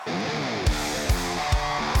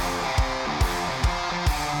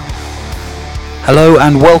Hello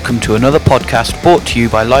and welcome to another podcast brought to you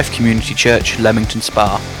by Life Community Church, Leamington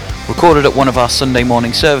Spa. Recorded at one of our Sunday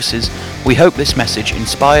morning services, we hope this message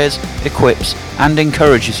inspires, equips and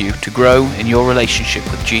encourages you to grow in your relationship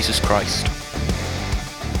with Jesus Christ.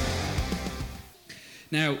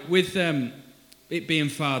 Now, with it being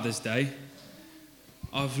Father's Day,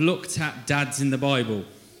 I've looked at dads in the Bible.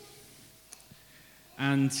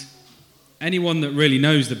 And anyone that really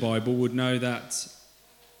knows the Bible would know that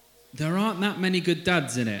there aren't that many good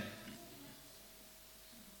dads in it,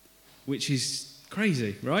 which is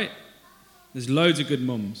crazy, right? There's loads of good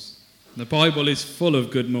mums. The Bible is full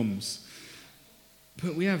of good mums.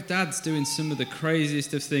 But we have dads doing some of the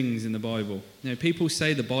craziest of things in the Bible. You know, people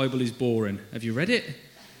say the Bible is boring. Have you read it?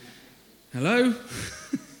 Hello?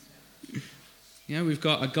 You know, we've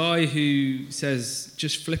got a guy who says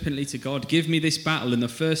just flippantly to God, "Give me this battle, and the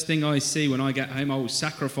first thing I see when I get home, I will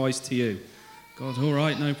sacrifice to you." God, all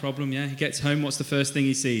right, no problem, yeah. He gets home, what's the first thing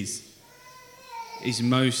he sees? His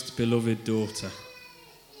most beloved daughter.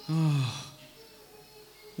 Oh,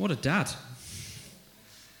 what a dad.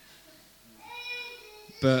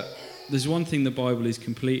 But there's one thing the Bible is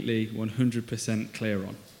completely 100% clear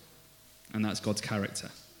on, and that's God's character.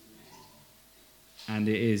 And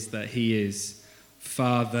it is that he is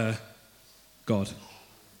Father God.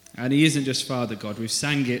 And he isn't just Father God. We've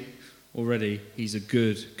sang it already. He's a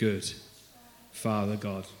good Father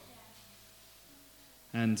God.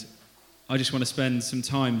 And I just want to spend some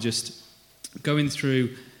time just going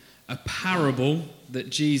through a parable that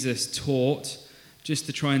Jesus taught just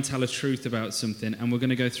to try and tell a truth about something. And we're going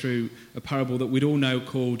to go through a parable that we'd all know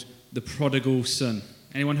called the prodigal son.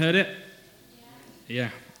 Anyone heard it? Yeah.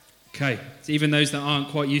 Okay. So even those that aren't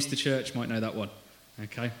quite used to church might know that one.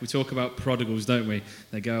 Okay. We talk about prodigals, don't we?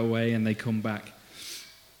 They go away and they come back.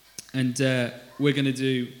 And we're going to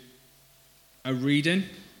do a reading,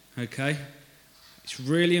 okay? It's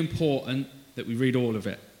really important that we read all of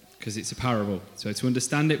it because it's a parable. So to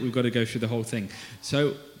understand it, we've got to go through the whole thing.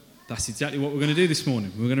 So that's exactly what we're going to do this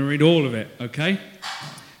morning. We're going to read all of it, okay?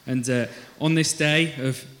 And on this day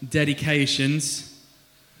of dedications,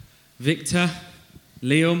 Victor,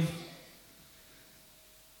 Liam,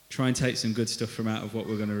 try and take some good stuff from out of what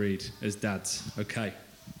we're going to read as dads, okay?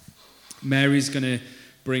 Mary's going to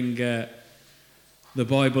bring the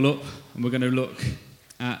Bible up, and we're going to look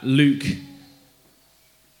at Luke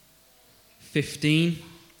 15,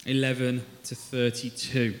 11 to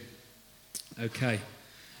 32. Okay.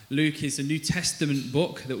 Luke is a New Testament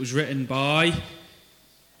book that was written by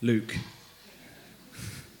Luke.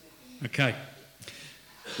 Okay.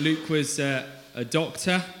 Luke was a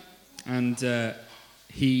doctor, and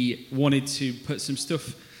he wanted to put some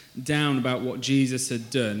stuff down about what Jesus had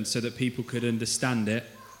done so that people could understand it.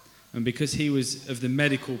 And because he was of the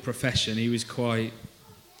medical profession, he was quite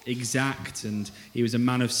exact, and he was a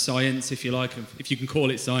man of science, if you like, if you can call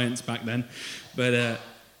it science back then. But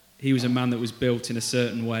he was a man that was built in a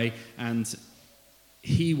certain way, and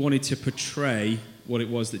he wanted to portray what it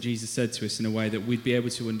was that Jesus said to us in a way that we'd be able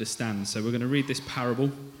to understand. So we're going to read this parable,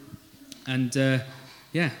 and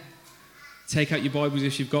take out your Bibles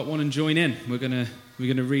if you've got one and join in. We're going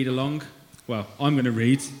to read along. Well, I'm going to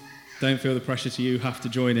read. Don't feel the pressure to you have to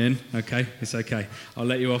join in. Okay, it's okay. I'll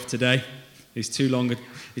let you off today. It's too long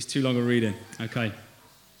a reading. Okay.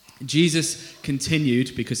 Jesus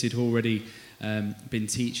continued because he'd already been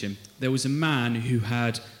teaching. There was a man who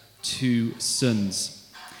had 2 sons.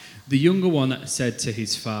 The younger one said to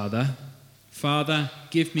his father, "Father,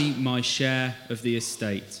 give me my share of the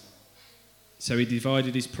estate." So he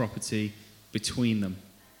divided his property between them.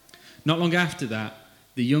 Not long after that,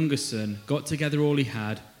 the younger son got together all he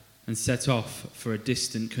had and set off for a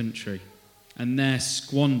distant country, and there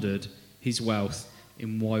squandered his wealth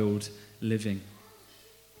in wild living.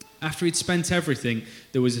 After he'd spent everything,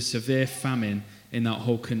 there was a severe famine in that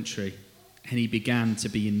whole country, and he began to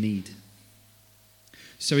be in need.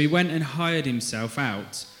 So he went and hired himself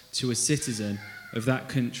out to a citizen of that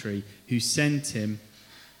country, who sent him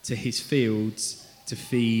to his fields to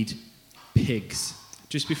feed pigs.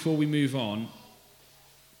 Just before we move on,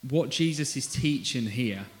 what Jesus is teaching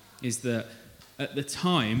here is that at the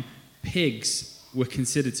time, pigs were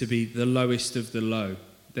considered to be the lowest of the low.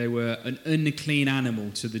 They were an unclean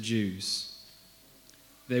animal to the Jews.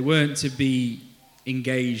 They weren't to be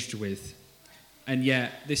engaged with. And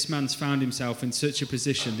yet, this man's found himself in such a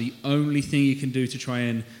position, the only thing he can do to try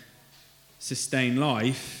and sustain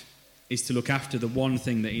life is to look after the one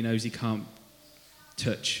thing that he knows he can't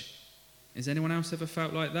touch. Has anyone else ever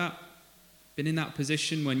felt like that? Been in that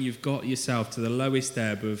position when you've got yourself to the lowest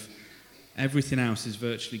ebb of everything else is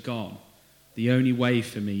virtually gone. The only way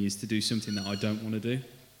for me is to do something that I don't want to do.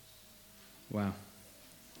 Wow.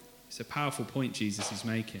 It's a powerful point Jesus is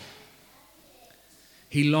making.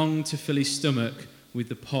 He longed to fill his stomach with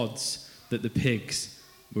the pods that the pigs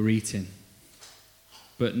were eating,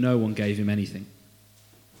 but no one gave him anything.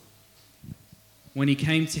 When he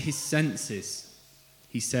came to his senses,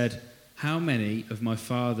 he said, "How many of my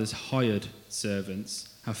father's hired servants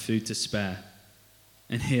have food to spare?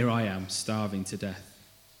 And here I am, starving to death.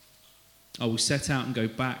 I will set out and go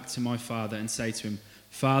back to my father and say to him,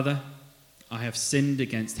 'Father, I have sinned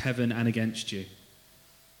against heaven and against you.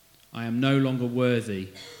 I am no longer worthy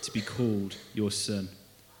to be called your son.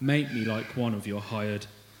 Make me like one of your hired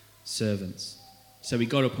servants.' So he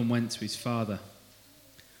got up and went to his father."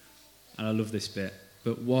 And I love this bit.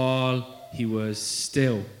 "But while he was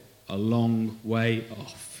still a long way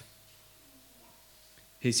off,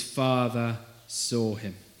 his father saw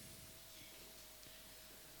him.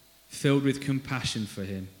 Filled with compassion for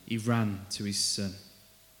him, he ran to his son,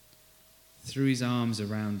 threw his arms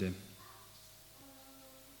around him,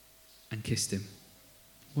 and kissed him."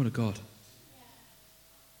 What a God.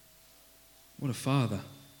 What a father.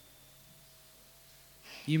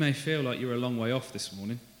 You may feel like you're a long way off this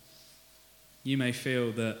morning. You may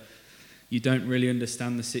feel that you don't really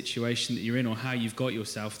understand the situation that you're in or how you've got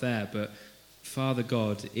yourself there, but Father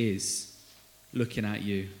God is looking at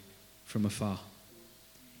you from afar.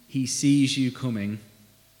 He sees you coming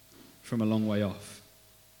from a long way off.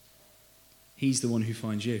 He's the one who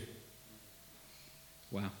finds you.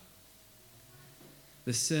 Wow.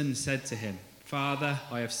 The son said to him, "Father,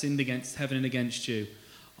 I have sinned against heaven and against you.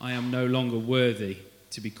 I am no longer worthy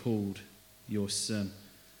to be called your son."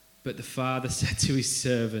 But the father said to his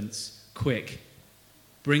servants, "Quick,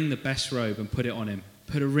 bring the best robe and put it on him.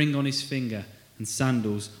 Put a ring on his finger and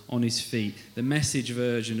sandals on his feet." The Message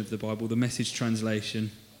version of the Bible, the Message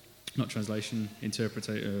translation,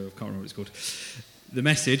 interpreter, I can't remember what it's called. The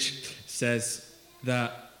Message says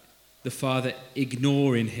that the father,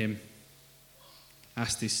 ignoring him,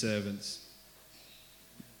 asked his servants,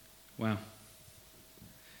 wow,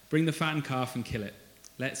 "Bring the fattened calf and kill it.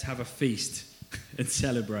 Let's have a feast and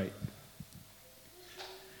celebrate.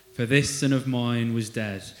 For this son of mine was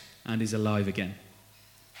dead and is alive again.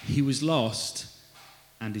 He was lost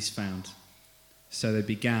and is found." So they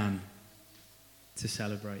began to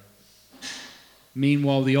celebrate.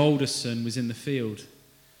 Meanwhile, the older son was in the field.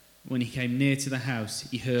 When he came near to the house,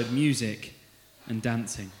 he heard music and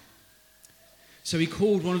dancing. So he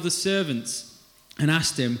called one of the servants and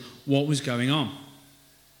asked him what was going on.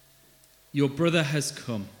 "Your brother has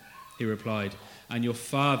come," he replied, "and your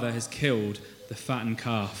father has killed the fattened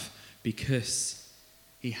calf because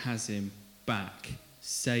he has him back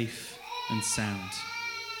safe and sound."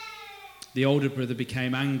 The older brother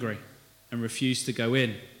became angry and refused to go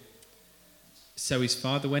in. So his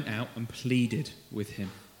father went out and pleaded with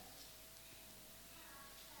him.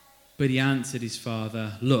 But he answered his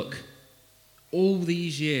father, "Look, all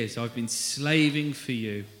these years I've been slaving for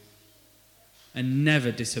you and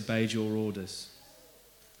never disobeyed your orders."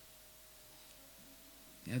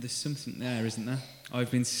 Yeah, there's something there, isn't there? I've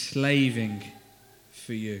been slaving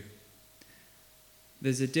for you.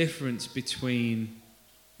 There's a difference between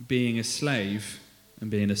being a slave and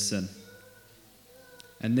being a son.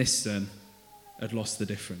 And this son had lost the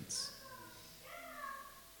difference.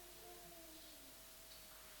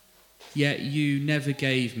 "Yet you never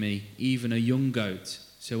gave me even a young goat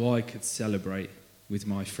so I could celebrate with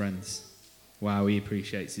my friends." Wow, he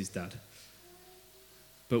appreciates his dad.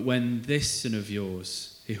 "But when this son of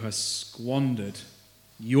yours, who has squandered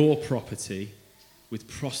your property with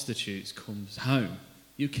prostitutes, comes home,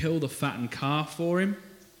 you kill the fattened calf for him."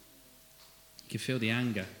 You can feel the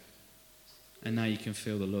anger, and now you can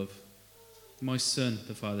feel the love. "My son,"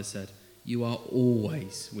 the father said, "you are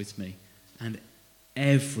always with me, and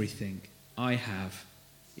everything I have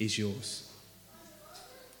is yours."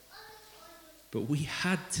 But we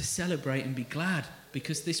had to celebrate and be glad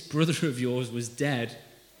because this brother of yours was dead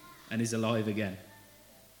and is alive again.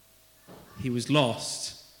 He was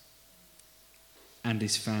lost and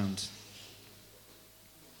is found.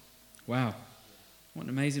 Wow, what an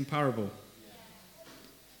amazing parable.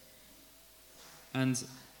 And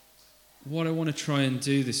what I want to try and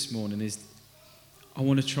do this morning is I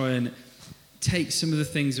want to try and take some of the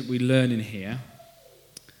things that we learn in here,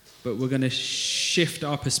 but we're going to shift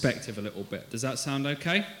our perspective a little bit. Does that sound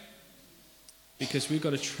okay? Because we've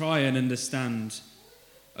got to try and understand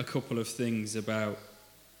a couple of things about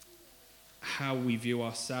how we view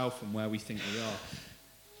ourselves and where we think we are.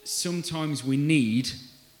 Sometimes we need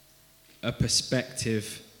a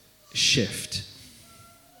perspective shift.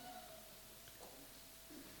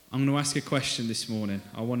 I'm going to ask a question this morning.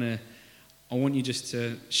 I want I want you just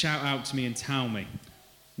to shout out to me and tell me,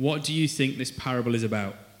 what do you think this parable is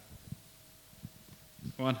about?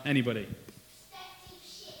 Come on, anybody?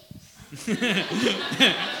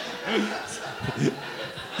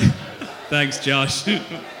 Thanks, Josh.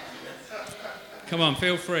 Come on,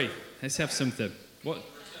 feel free. Let's have something. What?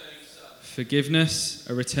 Forgiveness,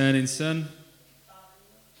 a returning son.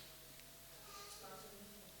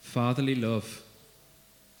 Fatherly love.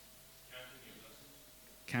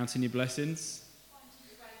 Counting your blessings.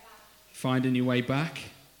 Finding your way back.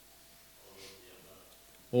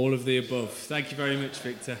 All of the above. Thank you very much,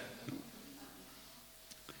 Victor.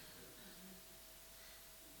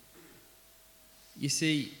 You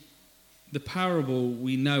see, the parable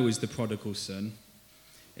we know as the prodigal son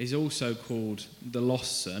is also called the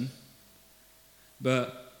lost son.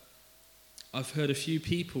 But I've heard a few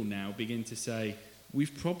people now begin to say,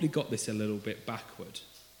 we've probably got this a little bit backward.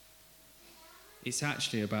 It's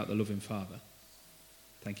actually about the loving Father.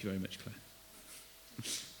 Thank you very much, Claire.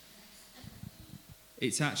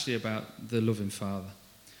 It's actually about the loving Father.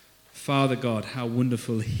 Father God, how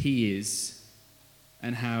wonderful He is,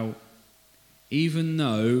 and how even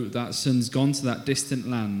though that son's gone to that distant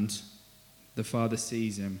land, the Father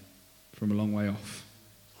sees him from a long way off.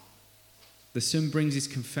 The son brings his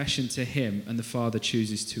confession to him, and the Father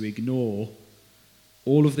chooses to ignore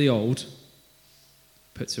all of the old,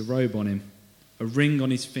 puts a robe on him, a ring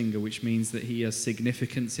on his finger, which means that he has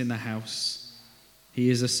significance in the house. He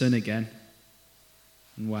is a son again.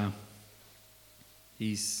 And wow,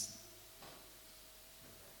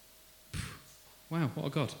 wow, what a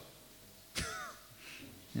God.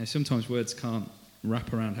 Sometimes words can't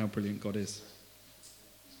wrap around how brilliant God is.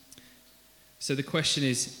 So the question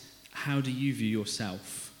is, how do you view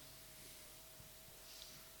yourself?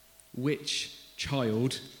 Which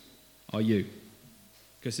child are you?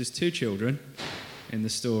 Because there's two children in the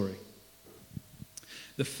story.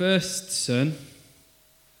 The first son,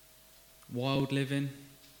 wild living,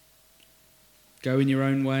 going your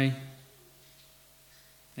own way.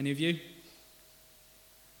 Any of you?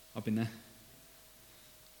 I've been there.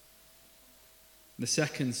 The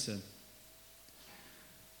second son,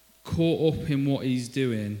 caught up in what he's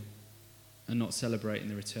doing and not celebrating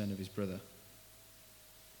the return of his brother.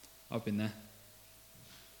 I've been there.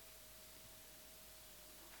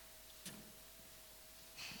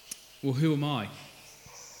 Well, who am I?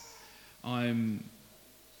 I'm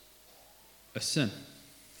a son.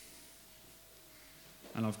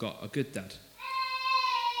 And I've got a good dad.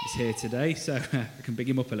 He's here today, so I can big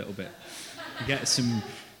him up a little bit. Get some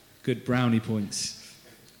good brownie points.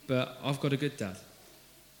 But I've got a good dad.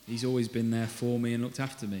 He's always been there for me and looked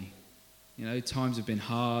after me. Times have been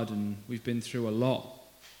hard and we've been through a lot.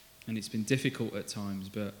 And it's been difficult at times,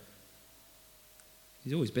 but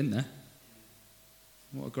he's always been there.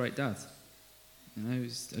 What a great dad.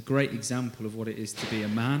 He's a great example of what it is to be a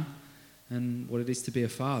man and what it is to be a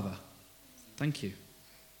father. Thank you.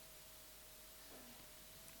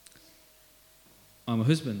 I'm a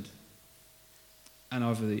husband. And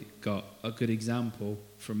I've really got a good example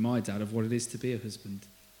from my dad of what it is to be a husband.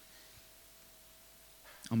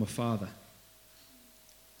 I'm a father.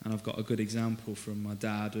 And I've got a good example from my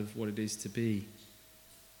dad of what it is to be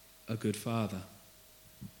a good father.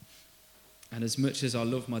 And as much as I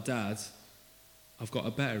love my dad, I've got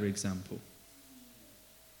a better example.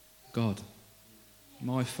 God.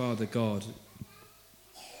 My Father God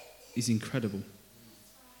is incredible.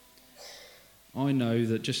 I know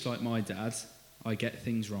that just like my dad, I get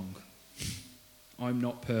things wrong. I'm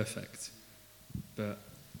not perfect. But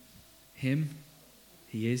him,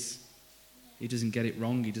 he is. He doesn't get it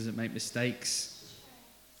wrong. He doesn't make mistakes.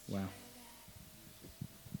 Wow.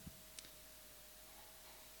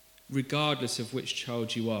 Regardless of which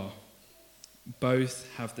child you are, both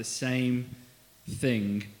have the same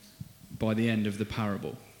thing by the end of the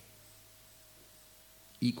parable.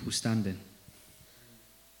 Equal standing.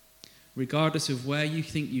 Regardless of where you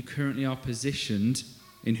think you currently are positioned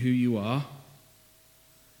in who you are,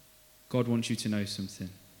 God wants you to know something.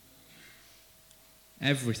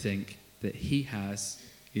 Everything that He has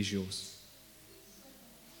is yours.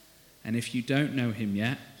 And if you don't know Him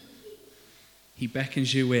yet, He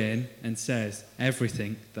beckons you in and says,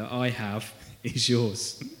 everything that I have is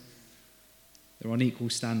yours. They're on equal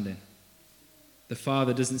standing. The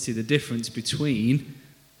Father doesn't see the difference between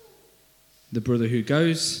the brother who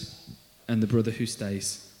goes and the brother who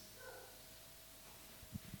stays.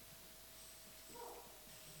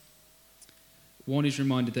 One is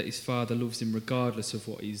reminded that his father loves him regardless of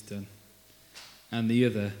what he's done. And the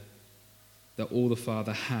other, that all the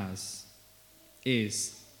Father has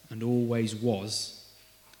is and always was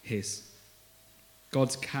his.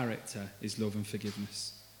 God's character is love and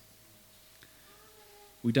forgiveness.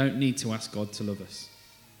 We don't need to ask God to love us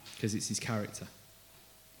because it's his character.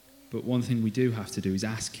 But one thing we do have to do is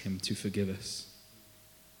ask him to forgive us.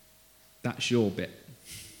 That's your bit.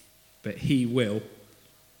 But he will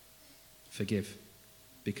forgive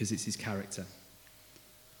because it's his character.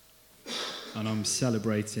 And I'm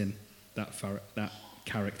celebrating that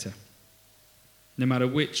character. No matter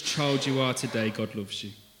which child you are today, God loves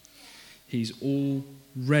you. He's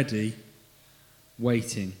already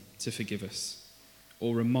waiting to forgive us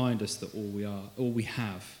or remind us that all we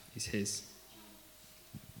have is his.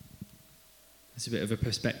 It's a bit of a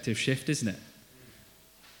perspective shift, isn't it?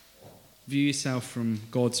 View yourself from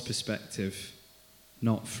God's perspective,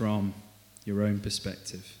 not from your own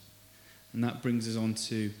perspective. And that brings us on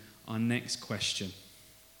to our next question.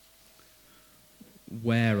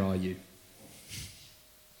 Where are you?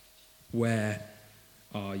 Where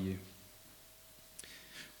are you?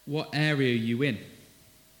 What area are you in?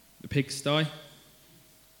 The pigsty?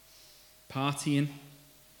 Partying?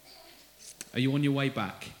 Are you on your way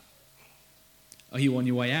back? Are you on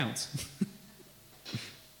your way out?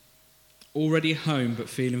 Already home but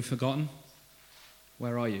feeling forgotten?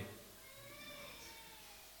 Where are you?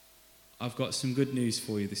 I've got some good news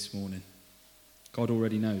for you this morning. God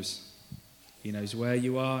already knows. He knows where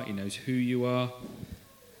you are. He knows who you are.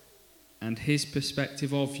 And his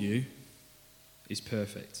perspective of you is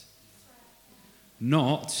perfect.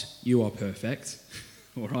 Not you are perfect,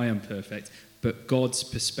 or I am perfect, but God's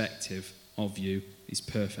perspective of you is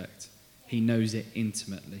perfect. He knows it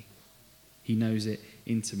intimately. He knows it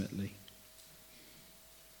intimately.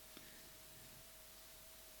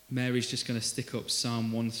 Mary's just going to stick up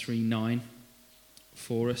Psalm 139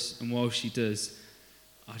 for us. And while she does,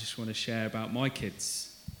 I just want to share about my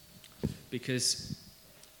kids. Because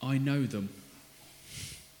I know them.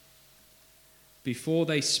 Before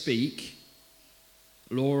they speak,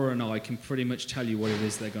 Laura and I can pretty much tell you what it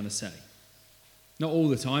is they're going to say. Not all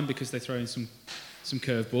the time, because they throw in some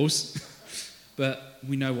curveballs. But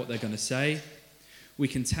we know what they're going to say. We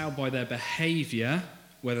can tell by their behaviour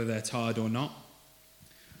whether they're tired or not.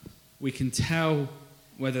 We can tell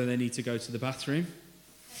whether they need to go to the bathroom.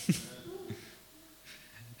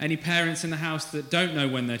 Any parents in the house that don't know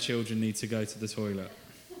when their children need to go to the toilet?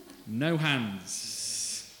 No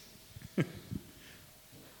hands.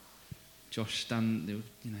 Josh,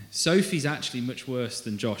 Sophie's actually much worse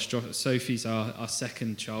than Josh. Sophie's our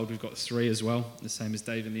second child. We've got 3 as well, the same as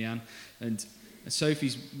Dave and Leanne. And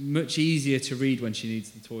Sophie's much easier to read when she needs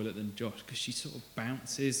the toilet than Josh, because she sort of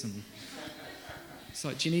bounces and... It's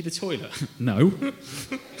like, do you need a toilet? No.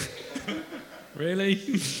 Really? I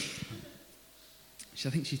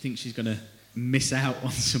think she thinks she's going to miss out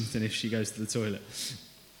on something if she goes to the toilet.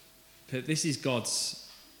 But this is God's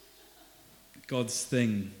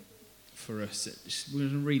thing for us. We're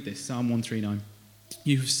going to read this, Psalm 139.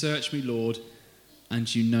 You have searched me, Lord,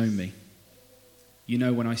 and you know me. You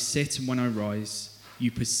know when I sit and when I rise. You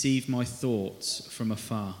perceive my thoughts from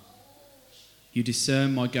afar. You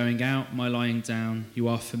discern my going out, my lying down. You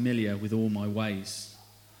are familiar with all my ways.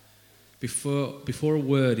 Before a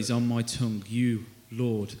word is on my tongue, you,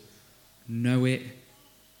 Lord, know it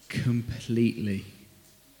completely.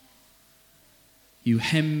 You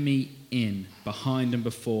hem me in, behind and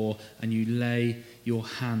before, and you lay your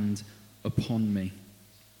hand upon me.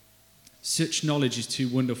 Such knowledge is too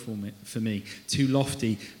wonderful for me, too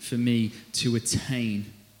lofty for me to attain.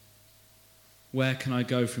 Where can I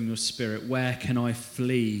go from your spirit? Where can I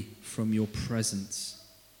flee from your presence?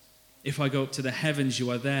 If I go up to the heavens, you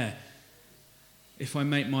are there. If I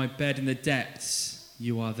make my bed in the depths,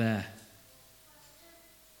 you are there.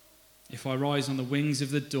 If I rise on the wings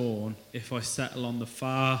of the dawn, if I settle on the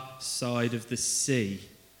far side of the sea,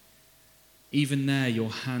 even there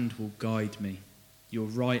your hand will guide me. Your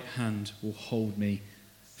right hand will hold me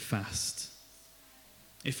fast.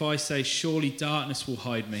 If I say, surely darkness will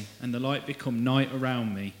hide me, and the light become night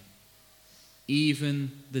around me,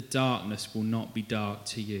 even the darkness will not be dark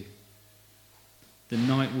to you. The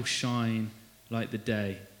night will shine like the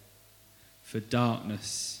day, for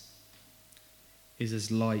darkness is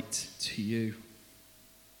as light to you.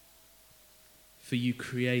 For you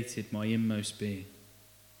created my inmost being.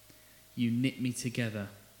 You knit me together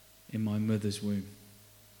in my mother's womb.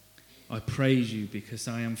 I praise you because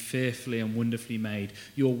I am fearfully and wonderfully made.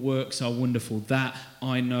 Your works are wonderful. That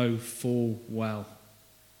I know full well.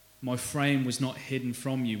 My frame was not hidden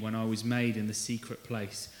from you when I was made in the secret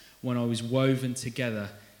place, when I was woven together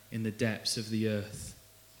in the depths of the earth.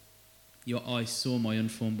 Your eyes saw my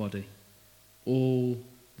unformed body. All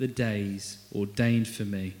the days ordained for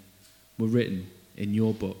me were written in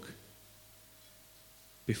your book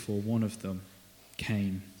before one of them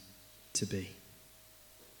came to be.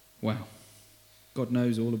 Wow. God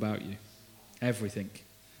knows all about you. Everything.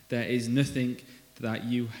 There is nothing that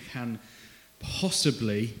you can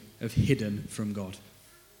possibly have hidden from God.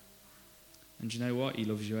 And you know what? He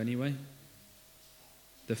loves you anyway.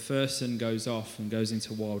 The first son goes off and goes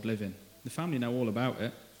into wild living. The family know all about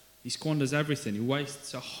it. He squanders everything. He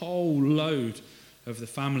wastes a whole load of the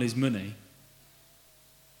family's money.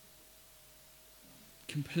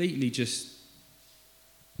 Completely just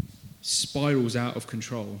spirals out of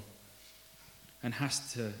control and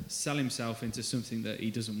has to sell himself into something that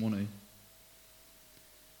he doesn't want to.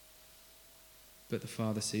 But the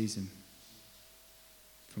father sees him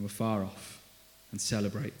from afar off and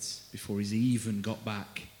celebrates before he's even got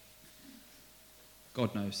back.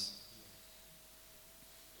 God knows.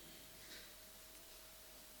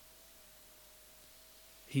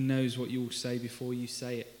 He knows what you'll say before you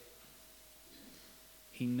say it.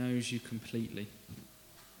 He knows you completely.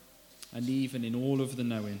 And even in all of the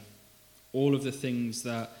knowing, all of the things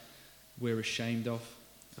that we're ashamed of,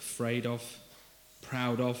 afraid of,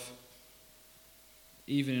 proud of,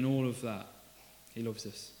 even in all of that, he loves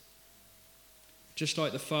us. Just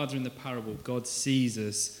like the father in the parable, God sees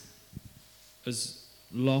us as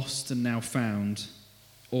lost and now found,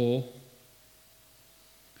 or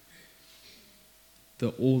that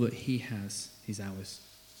all that he has is ours.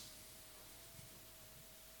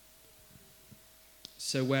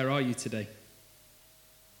 So where are you today?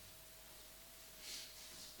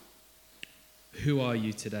 Who are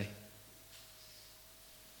you today?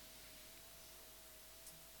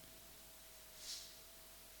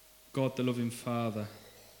 God, the loving Father,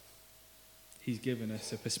 he's given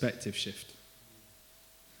us a perspective shift.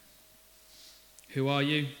 Who are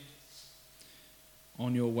you?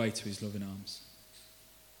 On your way to his loving arms.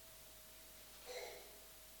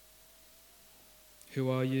 Who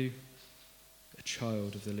are you? A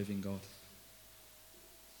child of the living God.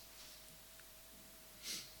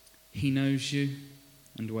 He knows you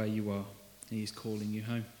and where you are, and he's calling you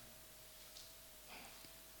home.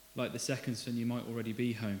 Like the second son, you might already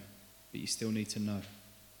be home, but you still need to know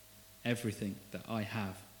everything that I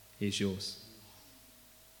have is yours.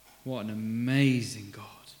 What an amazing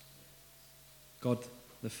God. God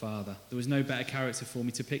the Father. There was no better character for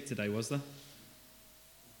me to pick today, was there?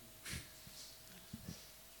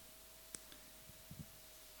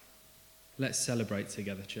 Let's celebrate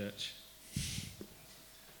together, church.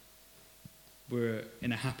 We're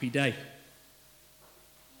in a happy day.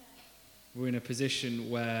 We're in a position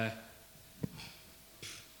where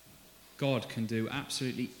God can do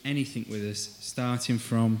absolutely anything with us, starting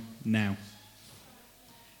from now.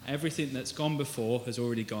 Everything that's gone before has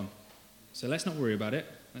already gone. So let's not worry about it.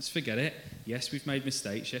 Let's forget it. Yes, we've made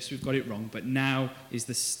mistakes. Yes, we've got it wrong. But now is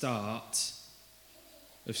the start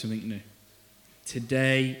of something new.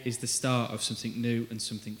 Today is the start of something new and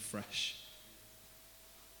something fresh.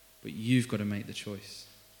 But you've got to make the choice.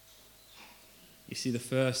 You see, the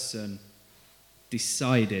first son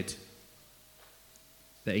decided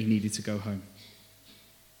that he needed to go home.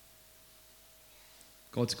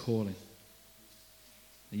 God's calling.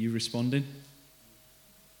 Are you responding?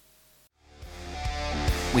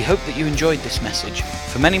 We hope that you enjoyed this message.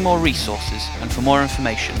 For many more resources and for more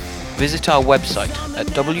information, visit our website at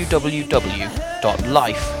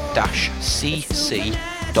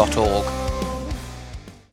www.life-cc.org.